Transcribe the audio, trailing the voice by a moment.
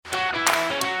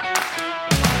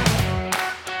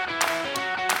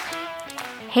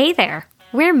Hey there,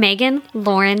 we're Megan,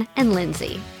 Lauren, and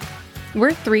Lindsay.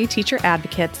 We're three teacher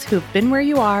advocates who've been where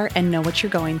you are and know what you're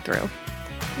going through.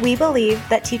 We believe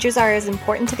that teachers are as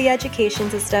important to the education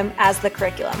system as the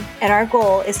curriculum, and our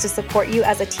goal is to support you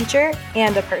as a teacher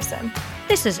and a person.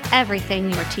 This is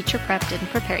everything your teacher prep didn't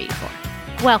prepare you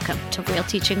for. Welcome to Real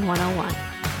Teaching 101.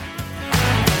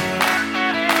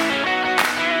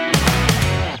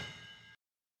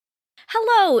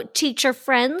 Hello, teacher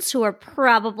friends who are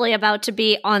probably about to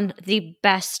be on the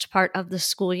best part of the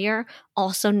school year,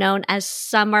 also known as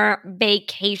summer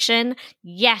vacation.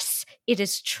 Yes, it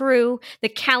is true. The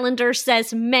calendar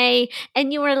says May,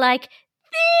 and you are like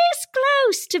this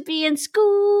close to being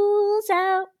school's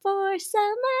out for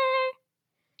summer.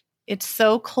 It's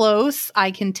so close,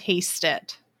 I can taste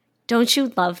it. Don't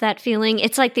you love that feeling?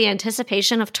 It's like the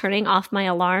anticipation of turning off my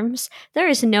alarms. There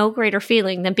is no greater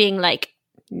feeling than being like,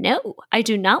 no, I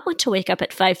do not want to wake up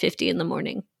at 5:50 in the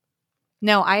morning.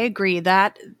 No, I agree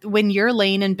that when you're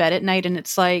laying in bed at night and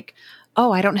it's like,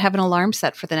 oh, I don't have an alarm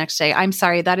set for the next day. I'm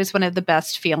sorry. That is one of the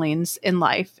best feelings in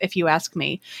life, if you ask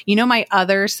me. You know, my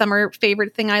other summer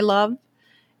favorite thing I love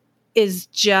is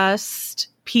just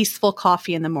peaceful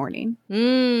coffee in the morning.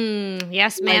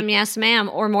 Yes, ma'am. Yes, ma'am.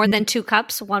 Or more than 2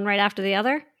 cups, one right after the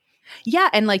other. Yeah.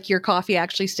 And like your coffee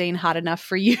actually staying hot enough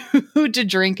for you to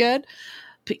drink it.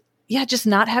 Yeah, just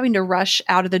not having to rush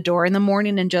out of the door in the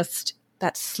morning and just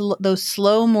those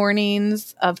slow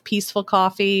mornings of peaceful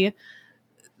coffee.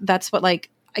 That's what I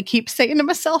keep saying to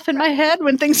myself in my head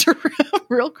when things are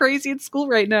real crazy at school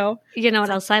right now. You know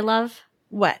what else I love?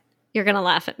 What? You're going to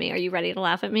laugh at me. Are you ready to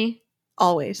laugh at me?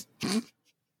 Always.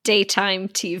 Daytime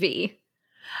TV.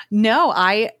 No,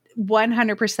 I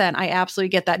 100%. I absolutely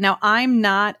get that. Now, I'm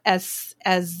not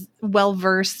as well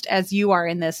versed as you are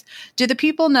in this. Do the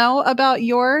people know about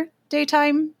your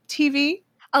daytime TV?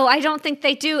 Oh, I don't think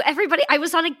they do. Everybody, I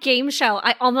was on a game show.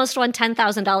 I almost won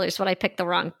 $10,000, but I picked the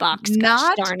wrong box.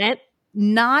 Gosh darn it.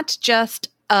 Not just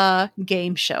a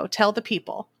game show. Tell the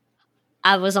people.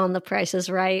 I was on The Price is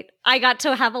Right. I got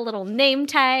to have a little name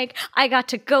tag. I got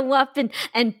to go up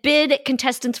and bid at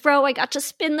Contestants Row. I got to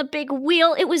spin the big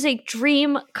wheel. It was a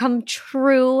dream come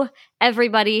true,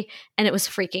 everybody, and it was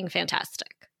freaking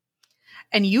fantastic.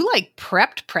 And you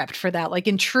prepped for that,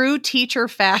 in true teacher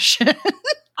fashion.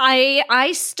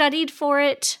 I studied for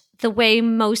it the way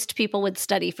most people would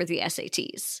study for the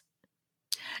SATs.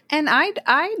 And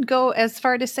I'd go as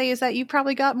far to say is that you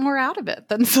probably got more out of it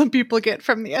than some people get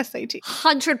from the SAT.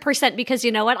 100%, because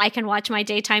you know what? I can watch my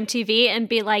daytime TV and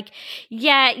be like,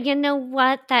 yeah, you know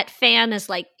what? That fan is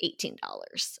like $18.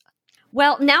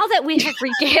 Well, now that we have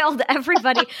regaled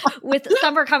everybody with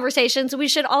summer conversations, we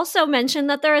should also mention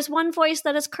that there is one voice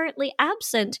that is currently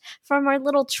absent from our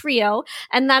little trio,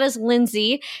 and that is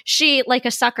Lindsay. She, like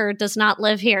a sucker, does not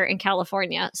live here in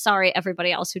California. Sorry,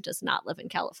 everybody else who does not live in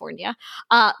California.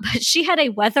 But she had a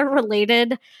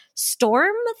weather-related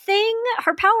storm thing.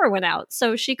 Her power went out,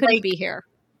 so she couldn't be here.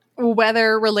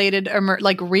 Weather-related,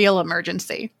 real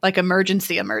emergency,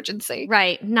 emergency.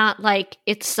 Right. Not like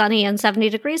it's sunny and 70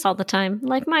 degrees all the time,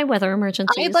 like my weather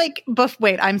emergencies.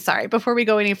 Wait, I'm sorry. Before we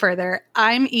go any further,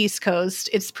 I'm East Coast.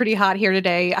 It's pretty hot here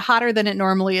today, hotter than it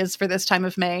normally is for this time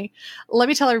of May. Let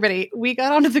me tell everybody, we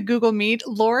got onto the Google Meet.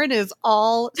 Lauren is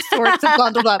all sorts of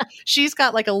bundled up. She's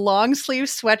got a long sleeve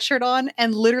sweatshirt on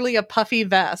and literally a puffy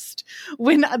vest.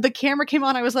 When the camera came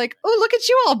on, I was like, oh, look at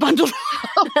you all bundled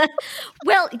up.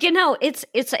 Well,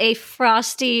 it's a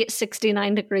frosty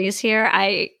 69 degrees here.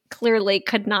 I clearly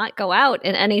could not go out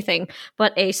in anything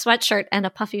but a sweatshirt and a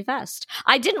puffy vest.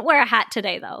 I didn't wear a hat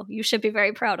today, though. You should be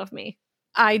very proud of me.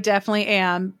 I definitely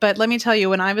am. But let me tell you,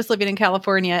 when I was living in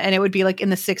California and it would be in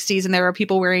the 60s and there were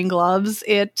people wearing gloves,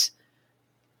 it's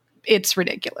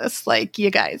ridiculous.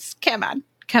 You guys, come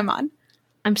on.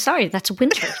 I'm sorry, that's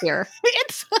winter here.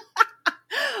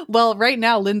 Well, right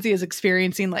now, Lindsay is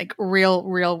experiencing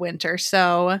real winter.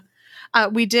 So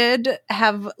we did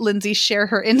have Lindsay share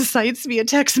her insights via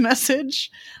text message.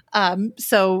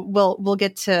 So we'll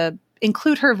get to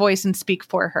include her voice and speak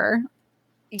for her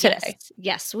today.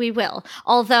 Yes, we will.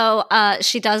 Although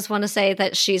she does want to say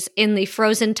that she's in the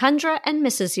frozen tundra and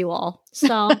misses you all.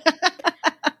 So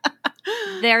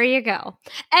there you go.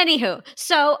 Anywho,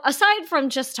 so aside from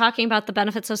just talking about the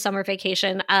benefits of summer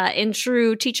vacation, in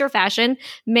true teacher fashion,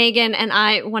 Megan and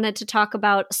I wanted to talk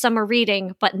about summer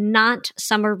reading, but not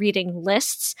summer reading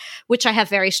lists, which I have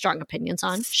very strong opinions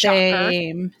on.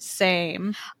 Same.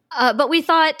 But we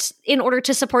thought in order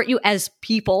to support you as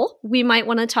people, we might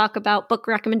want to talk about book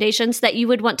recommendations that you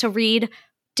would want to read,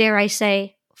 dare I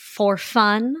say, for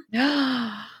fun.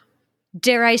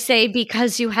 Dare I say,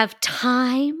 because you have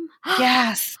time.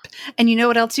 Gasp. And you know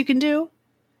what else you can do?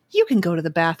 You can go to the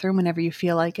bathroom whenever you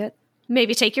feel like it.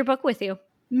 Maybe take your book with you.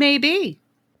 Maybe.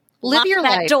 Live Lock your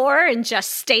that life. door and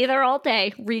just stay there all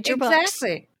day. Read your books.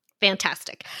 Exactly.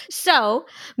 Fantastic. So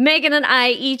Megan and I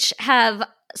each have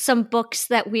some books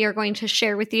that we are going to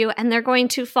share with you, and they're going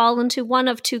to fall into one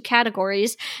of two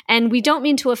categories. And we don't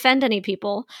mean to offend any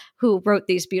people who wrote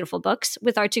these beautiful books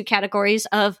with our two categories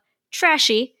of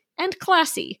trashy and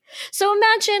classy. So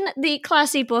imagine the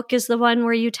classy book is the one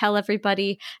where you tell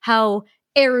everybody how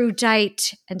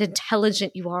erudite and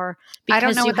intelligent you are I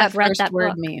don't because know you what that have read first that word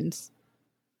book. means.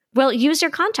 Well, use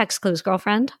your context clues,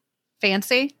 girlfriend.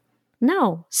 Fancy?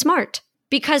 No, smart.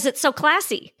 Because it's so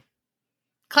classy.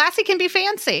 Classy can be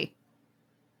fancy.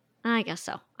 I guess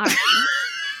so. All right.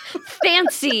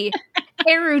 Fancy,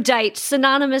 erudite,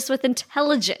 synonymous with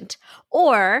intelligent.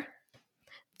 Or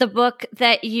the book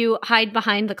that you hide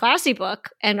behind the classy book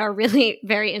and are really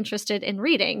very interested in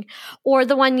reading. Or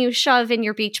the one you shove in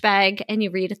your beach bag and you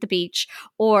read at the beach.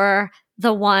 Or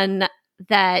the one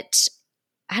that,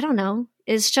 I don't know,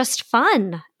 is just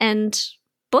fun and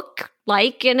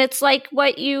book-like, and it's like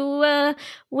what you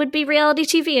would be reality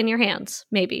TV in your hands,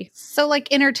 maybe. So like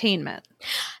entertainment.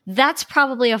 That's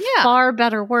probably a far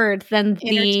better word than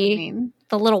the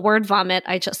little word vomit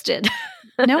I just did.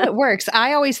 No, it works.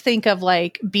 I always think of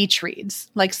like beach reads,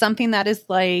 like something that is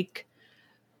like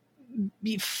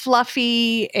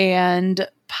fluffy and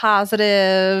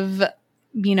positive,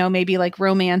 you know, maybe like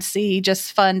romancy,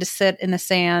 just fun to sit in the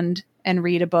sand and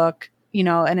read a book. You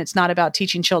know, and it's not about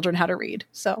teaching children how to read.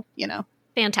 So, you know.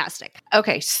 Fantastic.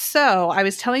 Okay. So I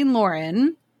was telling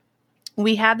Lauren,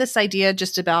 we had this idea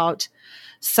just about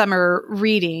summer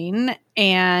reading.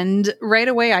 And right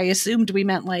away, I assumed we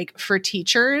meant like for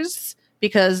teachers,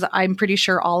 because I'm pretty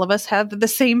sure all of us have the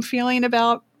same feeling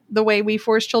about the way we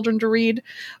force children to read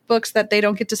books that they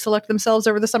don't get to select themselves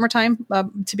over the summertime,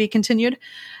 to be continued.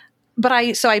 But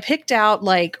I picked out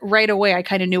like right away, I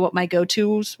kind of knew what my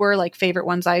go-tos were, like favorite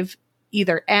ones I've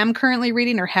either am currently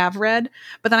reading or have read.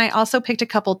 But then I also picked a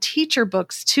couple teacher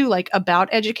books too, like about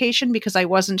education, because I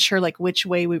wasn't sure like which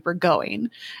way we were going.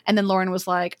 And then Lauren was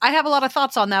like, I have a lot of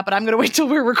thoughts on that, but I'm going to wait till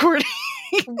we're recording.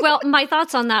 Well, my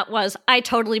thoughts on that was I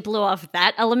totally blew off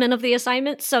that element of the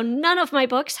assignment. So none of my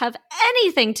books have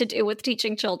anything to do with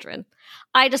teaching children.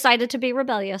 I decided to be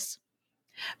rebellious.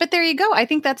 But there you go. I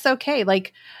think that's okay.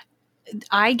 Like,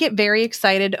 I get very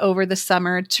excited over the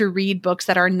summer to read books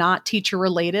that are not teacher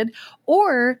related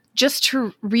or just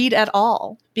to read at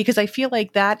all, because I feel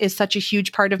like that is such a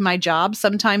huge part of my job.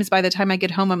 Sometimes by the time I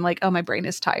get home, I'm like, oh, my brain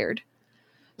is tired.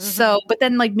 Mm-hmm. So, but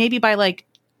then like maybe by like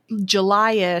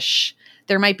July-ish,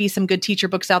 there might be some good teacher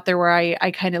books out there where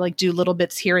I kind of like do little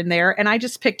bits here and there. And I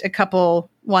just picked a couple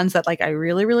ones that like I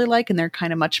really, really like, and they're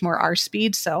kind of much more our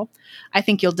speed. So I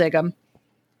think you'll dig them.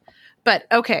 But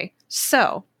okay,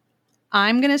 so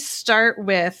I'm going to start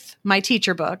with my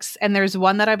teacher books. And there's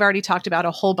one that I've already talked about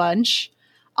a whole bunch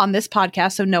on this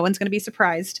podcast, so no one's going to be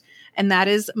surprised. And that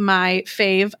is my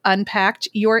fave, Unpacked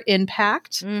Your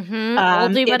Impact. Mm-hmm.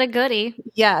 Oldie but a goodie.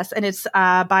 Yes. And it's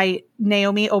by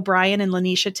Naomi O'Brien and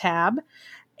Lanisha Tabb.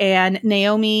 And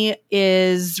Naomi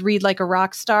is Read Like a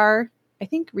Rock Star. I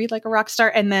think Read Like a Rock Star.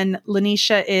 And then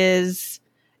Lanisha is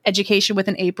Education with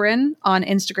an Apron on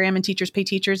Instagram and Teachers Pay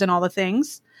Teachers and all the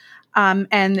things.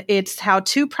 And it's how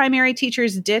two primary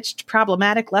teachers ditched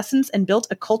problematic lessons and built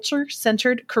a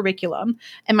culture-centered curriculum.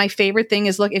 And my favorite thing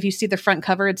is, look, if you see the front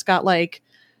cover, it's got like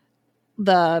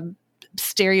the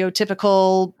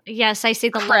stereotypical yes, I see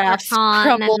the crafts leprechaun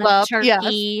crumbled and the up.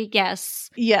 turkey.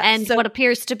 Yes. Yes. And so, what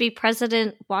appears to be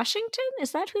President Washington.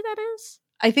 Is that who that is?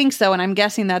 I think so. And I'm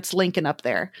guessing that's Lincoln up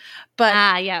there.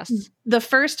 But yes. The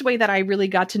first way that I really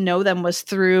got to know them was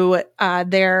through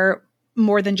their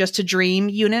More Than Just a Dream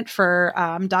unit for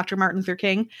Dr. Martin Luther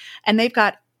King. And they've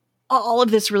got all of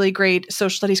this really great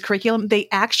social studies curriculum. They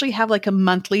actually have like a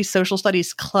monthly social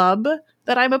studies club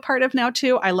that I'm a part of now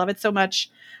too. I love it so much.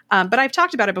 But I've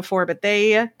talked about it before, but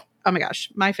oh my gosh,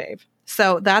 my fave.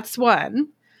 So that's one.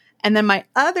 And then my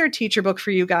other teacher book for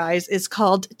you guys is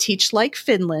called Teach Like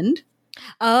Finland.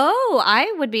 Oh,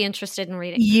 I would be interested in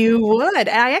reading. You would.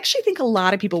 I actually think a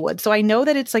lot of people would. So I know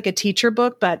that it's like a teacher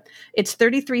book, but it's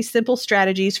 33 simple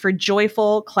strategies for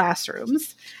joyful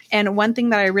classrooms. And one thing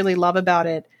that I really love about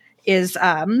it is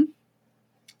the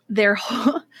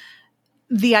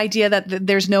idea that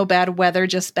there's no bad weather,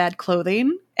 just bad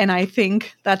clothing. And I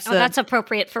think that's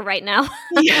appropriate for right now.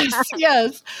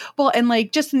 Yes. Well, and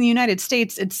like just in the United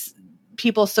States, it's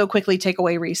people so quickly take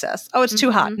away recess. Oh, it's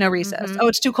too hot, no recess. Mm-hmm. Oh,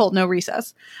 it's too cold, no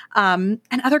recess. And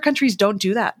other countries don't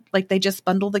do that. Like they just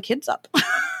bundle the kids up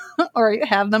or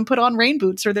have them put on rain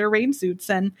boots or their rain suits.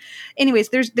 And anyways,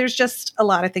 there's just a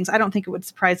lot of things. I don't think it would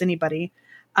surprise anybody.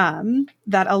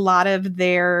 that a lot of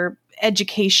their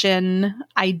education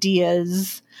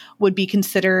ideas would be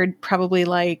considered probably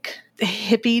like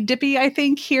hippy dippy, I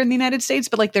think, here in the United States.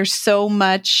 But like there's so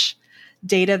much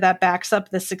data that backs up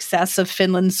the success of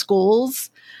Finland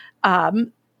schools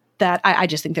that I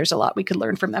just think there's a lot we could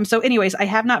learn from them. So anyways, I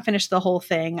have not finished the whole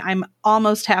thing. I'm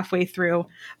almost halfway through,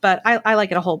 but I like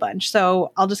it a whole bunch.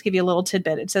 So I'll just give you a little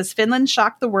tidbit. It says Finland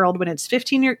shocked the world when its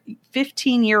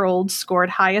 15-year-olds scored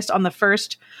highest on the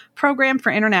first program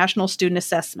for international student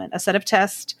assessment, a set of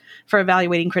tests for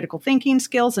evaluating critical thinking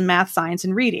skills in math, science,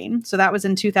 and reading. So that was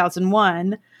in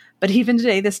 2001. But even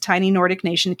today, this tiny Nordic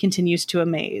nation continues to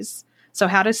amaze. So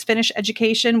how does Finnish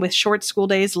education, with short school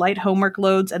days, light homework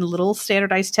loads, and little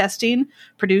standardized testing,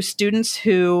 produce students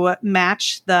who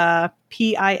match the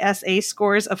PISA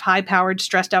scores of high-powered,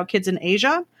 stressed-out kids in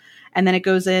Asia? And then it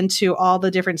goes into all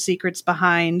the different secrets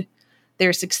behind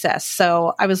their success.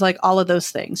 So I was like, all of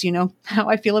those things, you know, how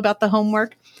I feel about the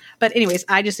homework. But anyways,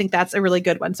 I just think that's a really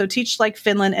good one. So Teach Like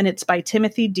Finland, and it's by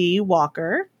Timothy D.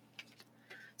 Walker.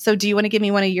 So do you want to give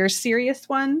me one of your serious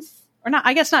ones? Or not,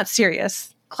 I guess not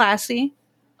serious. Classy?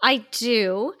 I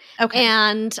do. Okay.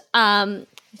 And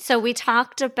so we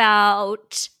talked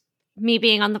about me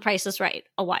being on The Price is Right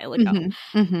a while ago.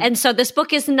 Mm-hmm, mm-hmm. And so this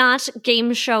book is not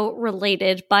game show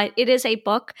related, but it is a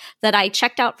book that I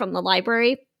checked out from the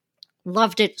library,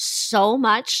 loved it so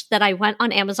much that I went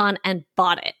on Amazon and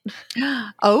bought it.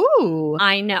 Oh.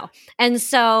 I know. And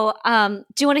so do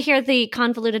you want to hear the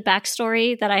convoluted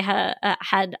backstory that I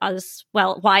had as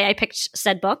well, why I picked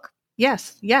said book?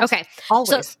 Yes. Yes. Okay.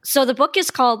 Always. So the book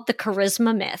is called The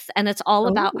Charisma Myth, and it's all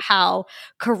about how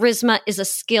charisma is a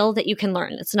skill that you can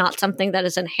learn. It's not something that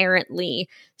is inherently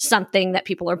something that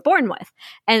people are born with.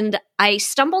 And I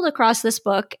stumbled across this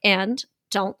book, and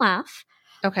don't laugh.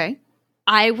 Okay.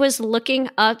 I was looking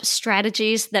up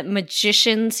strategies that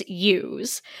magicians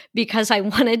use because I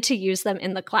wanted to use them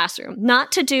in the classroom,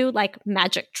 not to do like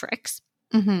magic tricks.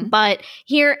 Mm-hmm. But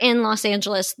here in Los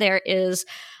Angeles, there is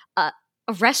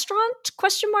a restaurant,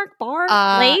 bar,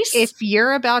 place? If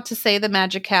you're about to say the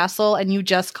Magic Castle and you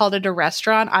just called it a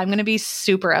restaurant, I'm going to be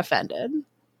super offended.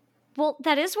 Well,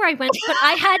 that is where I went, but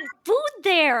I had food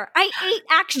there. I ate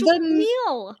actual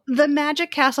meal. The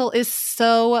Magic Castle is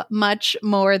so much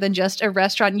more than just a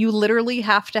restaurant. You literally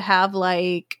have to have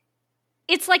like...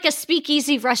 It's like a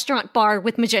speakeasy restaurant bar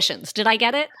with magicians. Did I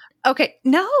get it? Okay,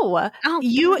 no. Oh,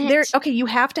 you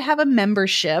have to have a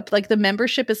membership. Like the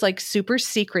membership is like super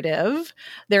secretive.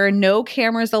 There are no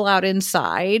cameras allowed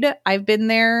inside. I've been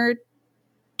there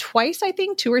twice, I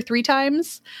think, 2 or 3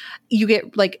 times. You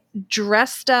get like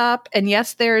dressed up, and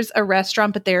yes, there's a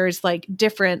restaurant, but there's like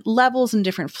different levels and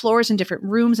different floors and different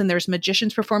rooms, and there's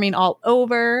magicians performing all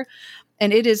over.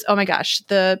 And it is, oh my gosh,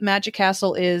 the Magic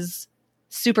Castle is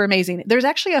super amazing. There's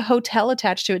actually a hotel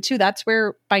attached to it too. That's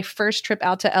where my first trip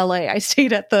out to LA, I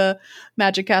stayed at the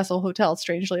Magic Castle Hotel,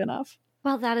 strangely enough.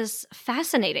 Well, that is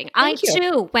fascinating. Thank you.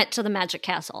 Too went to the Magic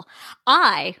Castle.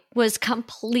 I was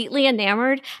completely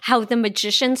enamored how the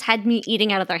magicians had me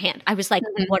eating out of their hand. I was like,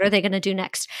 what are they going to do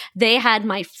next? They had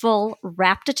my full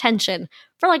rapt attention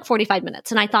for like 45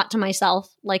 minutes. And I thought to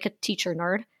myself, like a teacher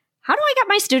nerd, how do I get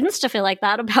my students to feel like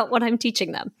that about what I'm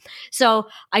teaching them? So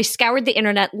I scoured the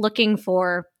internet looking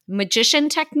for magician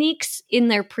techniques in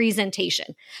their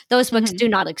presentation. Those books do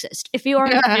not exist. If you are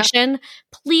a magician,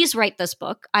 please write this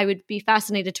book. I would be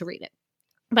fascinated to read it.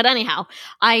 But anyhow,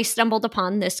 I stumbled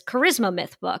upon this Charisma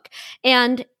Myth book,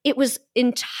 and it was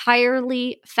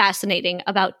entirely fascinating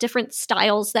about different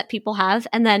styles that people have,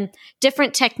 and then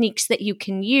different techniques that you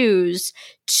can use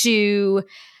to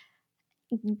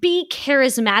be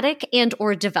charismatic and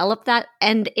or develop that.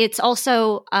 And it's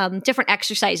also different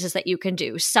exercises that you can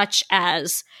do, such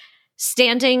as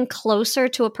standing closer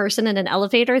to a person in an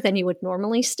elevator than you would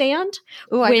normally stand.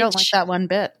 Oh, I don't like that one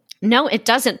bit. No, it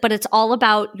doesn't. But it's all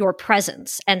about your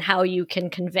presence and how you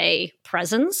can convey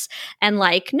presence. And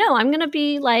like, no, I'm going to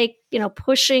be like,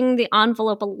 pushing the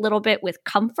envelope a little bit with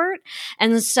comfort.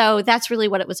 And so that's really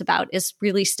what it was about, is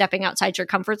really stepping outside your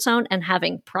comfort zone and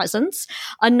having presence.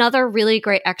 Another really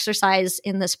great exercise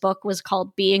in this book was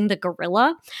called Being the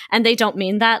Gorilla. And they don't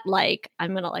mean that like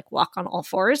I'm going to like walk on all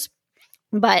fours,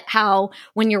 but how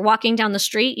when you're walking down the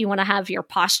street, you want to have your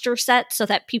posture set so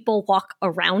that people walk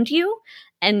around you.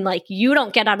 And like, you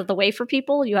don't get out of the way for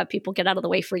people. You have people get out of the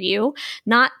way for you.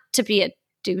 Not to be a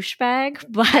douchebag,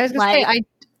 but I was gonna say,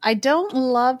 I don't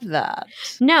love that.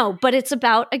 No, but it's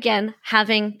about, again,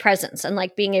 having presence and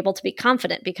like being able to be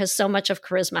confident, because so much of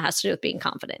charisma has to do with being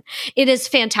confident. It is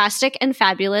fantastic and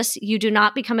fabulous. You do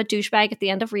not become a douchebag at the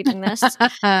end of reading this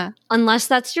unless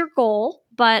that's your goal.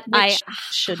 but Which I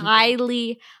shouldn't be.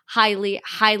 highly, highly,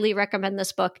 highly recommend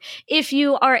this book if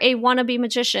you are a wannabe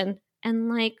magician and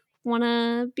like want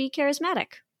to be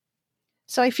charismatic.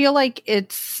 So I feel like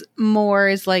it's more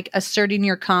is like asserting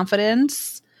your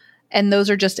confidence. And those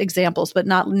are just examples, but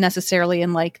not necessarily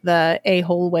in like the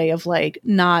a-hole way of like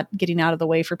not getting out of the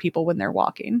way for people when they're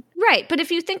walking. Right. But if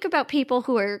you think about people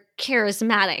who are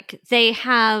charismatic, they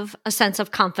have a sense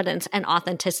of confidence and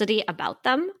authenticity about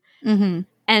them. Mm-hmm.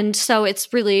 And so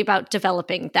it's really about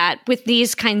developing that with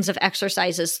these kinds of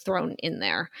exercises thrown in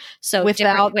there. So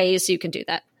different ways you can do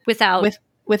that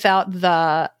without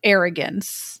the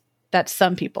arrogance that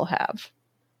some people have.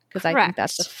 Because I think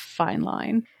that's a fine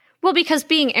line. Well, because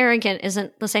being arrogant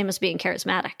isn't the same as being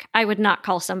charismatic. I would not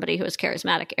call somebody who is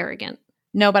charismatic arrogant.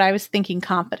 No, but I was thinking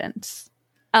confidence.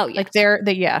 Oh, yeah.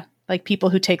 Like like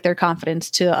people who take their confidence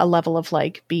to a level of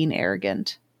like being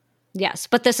arrogant. Yes,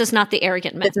 but this is not the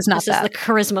arrogant myth. This is the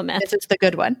charisma myth. This is the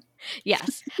good one.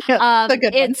 Yes. The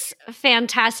good one. It's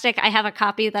fantastic. I have a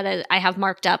copy that I have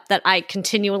marked up that I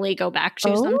continually go back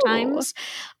to sometimes.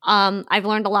 I've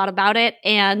learned a lot about it.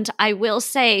 And I will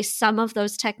say some of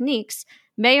those techniques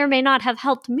may or may not have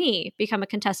helped me become a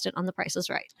contestant on The Price is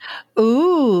Right.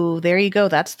 Ooh, there you go.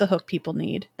 That's the hook people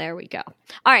need. There we go.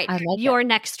 All right, your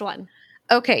next one.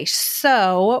 Okay,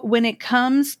 so when it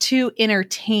comes to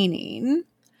entertaining,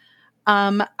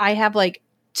 I have like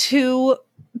two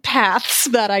paths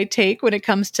that I take when it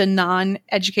comes to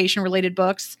non-education related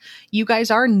books. You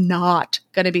guys are not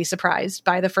going to be surprised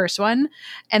by the first one.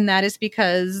 And that is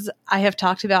because I have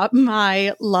talked about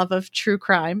my love of true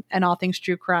crime and all things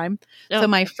true crime. Oh. So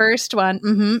my first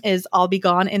one is I'll Be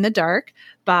Gone in the Dark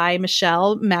by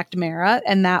Michelle McNamara.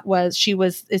 And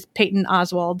is Patton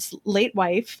Oswalt's late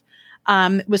wife.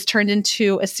 Was turned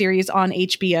into a series on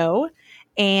HBO.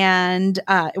 And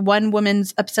one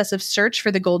woman's obsessive search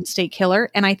for the Golden State Killer.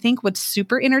 And I think what's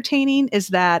super entertaining is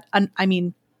that, I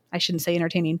shouldn't say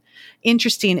entertaining,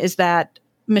 interesting is that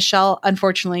Michelle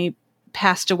unfortunately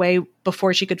passed away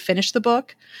before she could finish the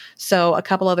book. So a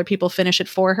couple other people finish it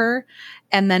for her.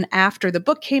 And then after the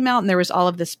book came out and there was all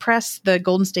of this press, the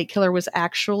Golden State Killer was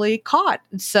actually caught.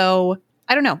 So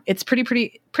I don't know. It's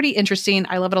pretty interesting.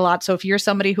 I love it a lot. So if you're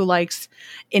somebody who likes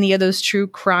any of those true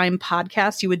crime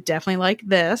podcasts, you would definitely like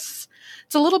this.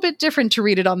 It's a little bit different to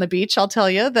read it on the beach, I'll tell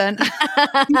you, than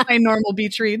my normal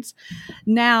beach reads.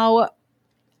 Now,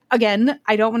 again,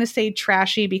 I don't want to say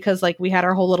trashy because like we had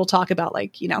our whole little talk about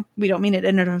like, we don't mean it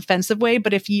in an offensive way,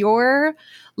 but if you're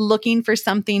looking for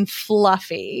something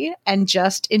fluffy and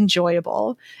just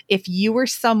enjoyable, if you were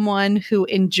someone who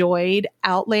enjoyed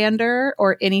Outlander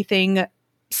or anything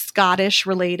Scottish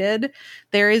related,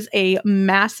 there is a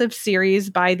massive series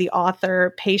by the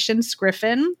author Patience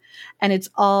Griffin, and it's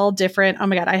all different. Oh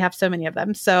my God, I have so many of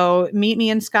them. So Meet Me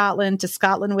in Scotland, To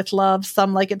Scotland with Love,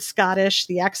 Some Like It Scottish,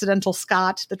 The Accidental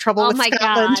Scot, The Trouble with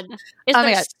Scotland. God. Is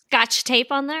there Scotch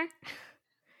tape on there?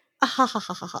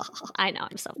 I know,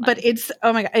 I'm so funny. But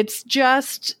it's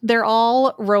just, they're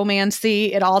all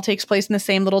romancy. It all takes place in the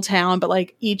same little town, but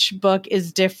like each book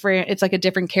is different. It's like a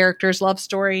different character's love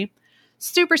story.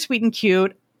 Super sweet and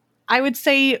cute. I would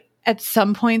say at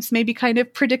some points maybe kind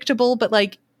of predictable, but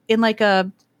like in like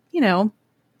a,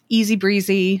 easy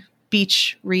breezy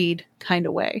beach read kind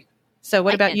of way. So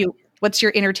what about you? What's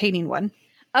your entertaining one?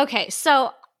 Okay.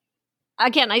 So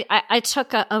again, I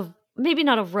took a maybe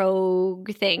not a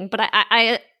rogue thing, but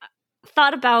I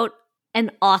thought about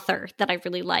an author that I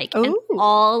really like. Ooh. And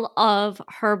all of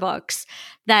her books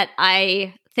that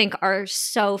I think are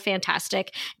so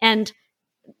fantastic. And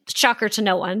shocker to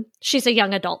no one, she's a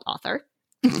young adult author.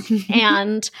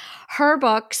 And her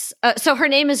books, so her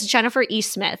name is Jennifer E.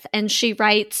 Smith, and she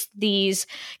writes these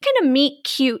kind of meet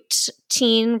cute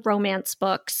teen romance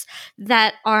books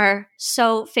that are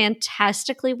so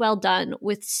fantastically well done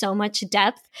with so much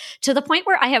depth to the point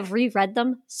where I have reread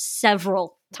them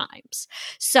several times.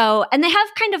 So, and they have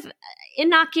kind of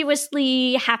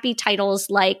innocuously happy titles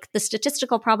like The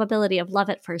Statistical Probability of Love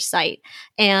at First Sight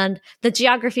and The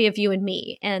Geography of You and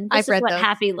Me. And this is what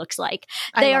happy looks like.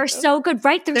 They are so good,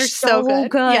 right? They're so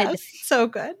good. Yes, so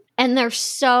good. And there's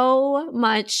so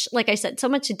much, like I said, so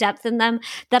much depth in them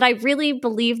that I really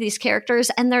believe these characters,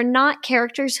 and they're not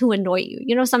characters who annoy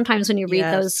you. Sometimes when you read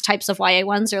those types of YA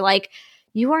ones, they're like,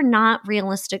 you are not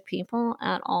realistic people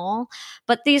at all.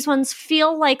 But these ones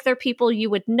feel like they're people you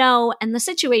would know, and the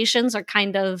situations are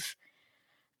kind of,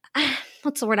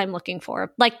 what's the word I'm looking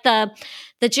for? Like the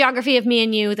Geography of Me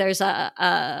and You, there's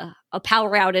a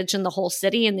power outage in the whole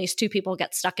city, and these two people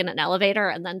get stuck in an elevator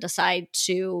and then decide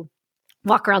to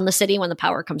walk around the city when the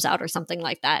power comes out or something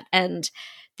like that. And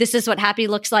This Is What Happy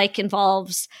Looks Like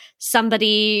involves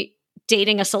somebody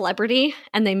dating a celebrity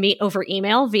and they meet over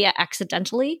email via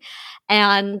accidentally.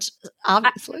 And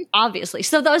obviously.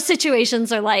 So those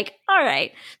situations are like, all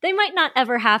right, they might not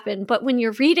ever happen, but when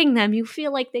you're reading them, you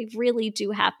feel like they really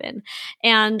do happen.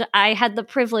 And I had the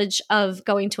privilege of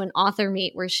going to an author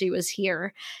meet where she was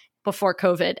here before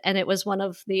COVID. And it was one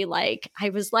of the I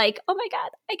was like, oh my God,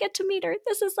 I get to meet her.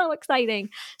 This is so exciting.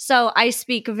 So I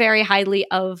speak very highly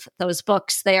of those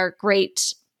books. They are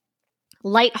great,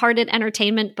 lighthearted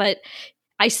entertainment, but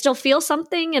I still feel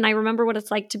something and I remember what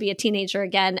it's like to be a teenager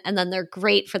again. And then they're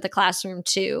great for the classroom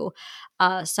too.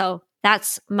 So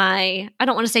that's I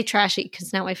don't want to say trashy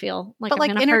because now I feel like I'm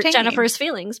going to hurt Jennifer's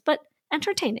feelings, but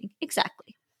entertaining.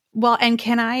 Exactly. Well, and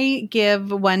can I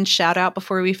give one shout out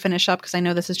before we finish up? Because I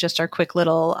know this is just our quick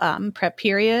little prep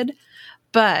period.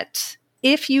 But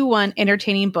if you want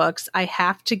entertaining books, I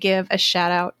have to give a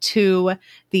shout out to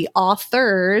the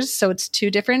authors. So it's two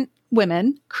different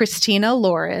women, Christina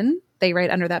Lauren. They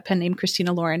write under that pen name,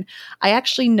 Christina Lauren. I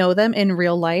actually know them in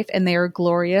real life, and they are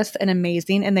glorious and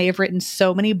amazing. And they have written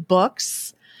so many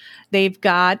books. They've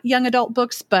got young adult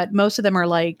books, but most of them are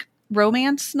like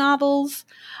romance novels.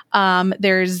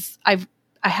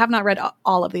 I have not read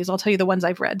all of these. I'll tell you the ones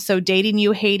I've read. So Dating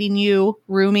You, Hating You,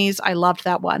 Roomies. I loved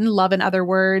that one. Love in Other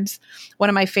Words. One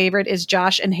of my favorite is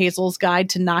Josh and Hazel's Guide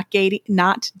to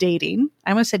Not Dating. I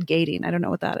almost said gating. I don't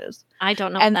know what that is. I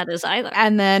don't know what that is either.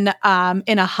 And then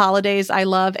In a Holidays, I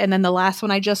love. And then the last one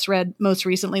I just read most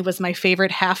recently was my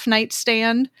favorite, Half Night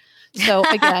Stand. So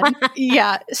again,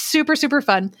 yeah, super, super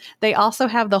fun. They also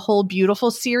have the Whole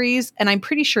Beautiful series, and I'm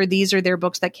pretty sure these are their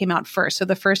books that came out first. So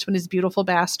the first one is Beautiful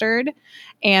Bastard,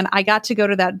 and I got to go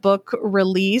to that book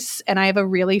release, and I have a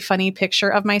really funny picture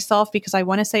of myself because I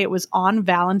want to say it was on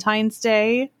Valentine's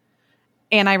Day,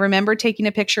 and I remember taking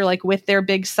a picture like with their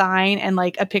big sign and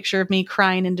like a picture of me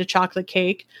crying into chocolate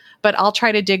cake. But I'll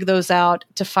try to dig those out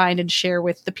to find and share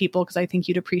with the people because I think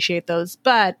you'd appreciate those.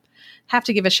 But have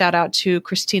to give a shout out to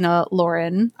Christina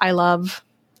Lauren. I love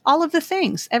all of the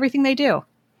things, everything they do.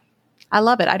 I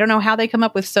love it. I don't know how they come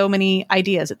up with so many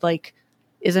ideas. It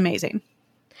is amazing.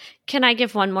 Can I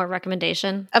give one more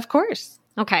recommendation? Of course.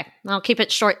 Okay. I'll keep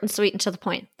it short and sweet and to the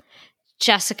point.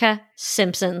 Jessica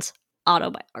Simpson's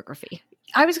autobiography.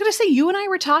 I was going to say, you and I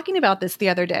were talking about this the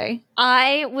other day.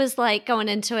 I was going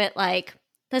into it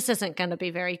this isn't going to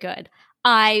be very good.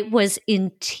 I was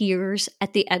in tears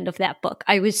at the end of that book.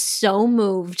 I was so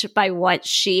moved by what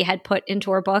she had put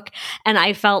into her book, and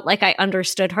I felt like I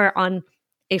understood her on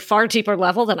a far deeper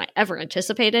level than I ever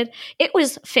anticipated. It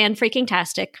was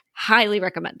fan-freaking-tastic. Highly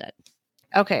recommend it.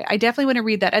 Okay, I definitely want to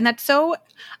read that. And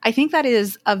I think that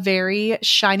is a very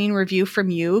shining review from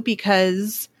you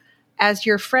because as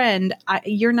your friend,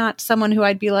 you're not someone who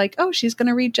I'd be like, oh, she's going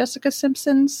to read Jessica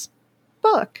Simpson's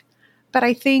book. But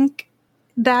I think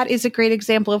that is a great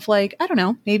example of I don't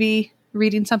know, maybe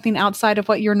reading something outside of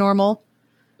what your normal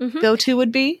go-to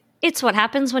would be. It's what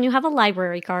happens when you have a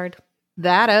library card.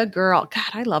 That a girl. God,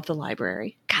 I love the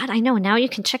library. God, I know. Now you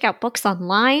can check out books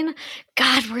online.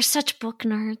 God, we're such book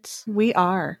nerds. We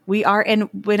are. And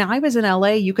when I was in LA,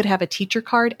 you could have a teacher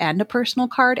card and a personal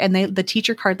card, and the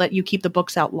teacher card let you keep the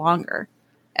books out longer.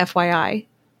 FYI.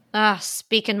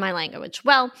 Speaking my language.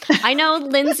 Well, I know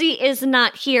Lindsay is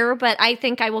not here, but I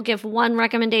think I will give one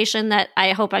recommendation that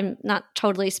I hope I'm not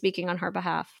totally speaking on her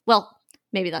behalf. Well,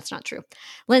 maybe that's not true.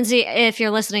 Lindsay, if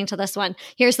you're listening to this one,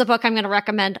 here's the book I'm going to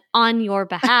recommend on your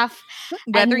behalf.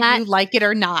 Whether you like it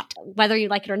or not. Whether you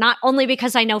like it or not, only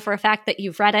because I know for a fact that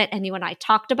you've read it and you and I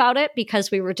talked about it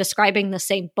because we were describing the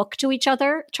same book to each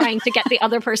other, trying to get the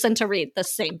other person to read the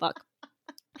same book.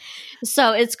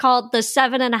 So it's called The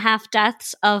 7.5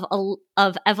 Deaths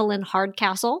of Evelyn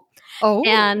Hardcastle. Oh.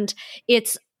 And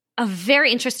it's a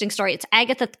very interesting story. It's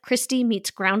Agatha Christie meets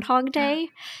Groundhog Day.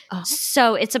 Oh.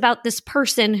 So it's about this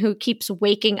person who keeps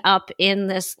waking up in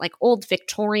this old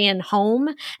Victorian home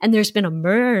and there's been a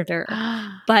murder.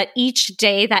 But each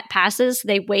day that passes,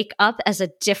 they wake up as a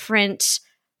different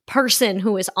person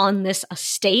who is on this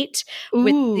estate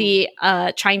with the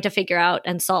trying to figure out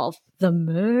and solve the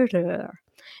murder.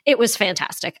 It was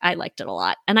fantastic. I liked it a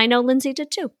lot. And I know Lindsay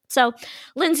did too. So,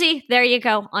 Lindsay, there you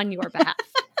go on your behalf.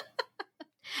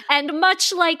 And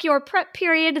much like your prep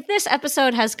period, this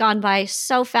episode has gone by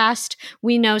so fast.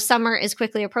 We know summer is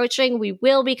quickly approaching. We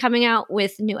will be coming out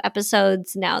with new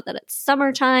episodes now that it's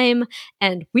summertime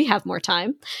and we have more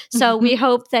time. So we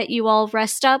hope that you all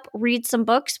rest up, read some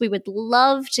books. We would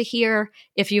love to hear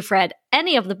if you've read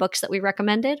any of the books that we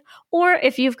recommended, or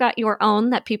if you've got your own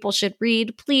that people should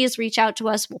read, please reach out to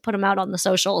us. We'll put them out on the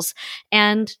socials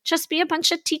and just be a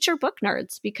bunch of teacher book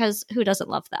nerds because who doesn't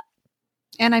love that?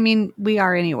 And I mean, we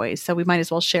are anyway, so we might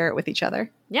as well share it with each other.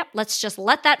 Yep, let's just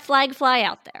let that flag fly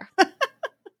out there.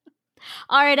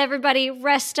 All right, everybody,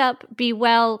 rest up, be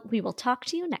well. We will talk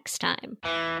to you next time.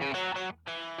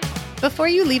 Before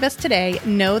you leave us today,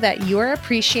 know that you're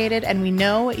appreciated and we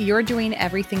know you're doing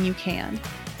everything you can.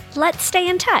 Let's stay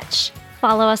in touch.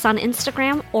 Follow us on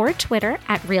Instagram or Twitter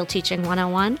at Real Teaching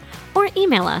 101 or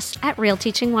email us at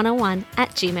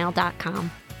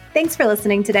realteaching101@gmail.com. Thanks for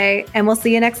listening today, and we'll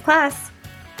see you next class.